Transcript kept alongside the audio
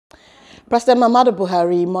President Muhammadu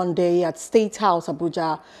Buhari Monday at State House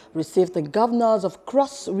Abuja received the governors of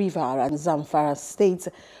Cross River and Zamfara states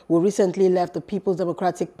who recently left the People's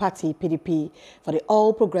Democratic Party (PDP) for the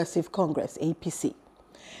All Progressive Congress (APC).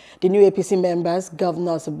 The new APC members,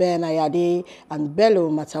 Governors Ayade and Bello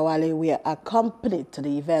Matawalle, were accompanied to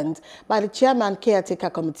the event by the Chairman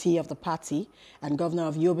Caretaker Committee of the party and Governor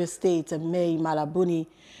of Yobe State, Mai Malabuni,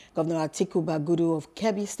 Governor Atiku Bagudu of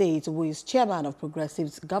Kebbi State, who is Chairman of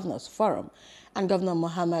Progressives Governors Forum, and Governor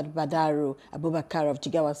Muhammadu Abubakar of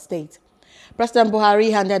Jigawa State. President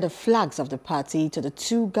Buhari handed the flags of the party to the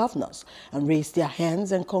two governors and raised their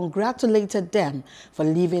hands and congratulated them for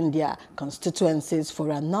leaving their constituencies for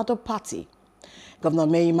another party. Governor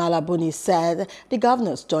Mai Malabuni said the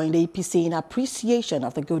governors joined the APC in appreciation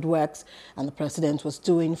of the good works and the president was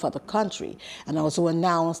doing for the country, and also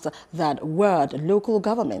announced that local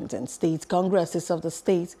government and state congresses of the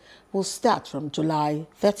state will start from July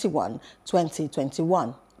 31,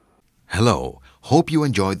 2021. Hello, hope you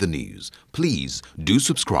enjoyed the news. Please do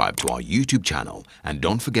subscribe to our YouTube channel and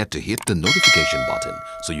don't forget to hit the notification button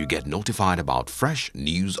so you get notified about fresh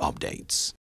news updates.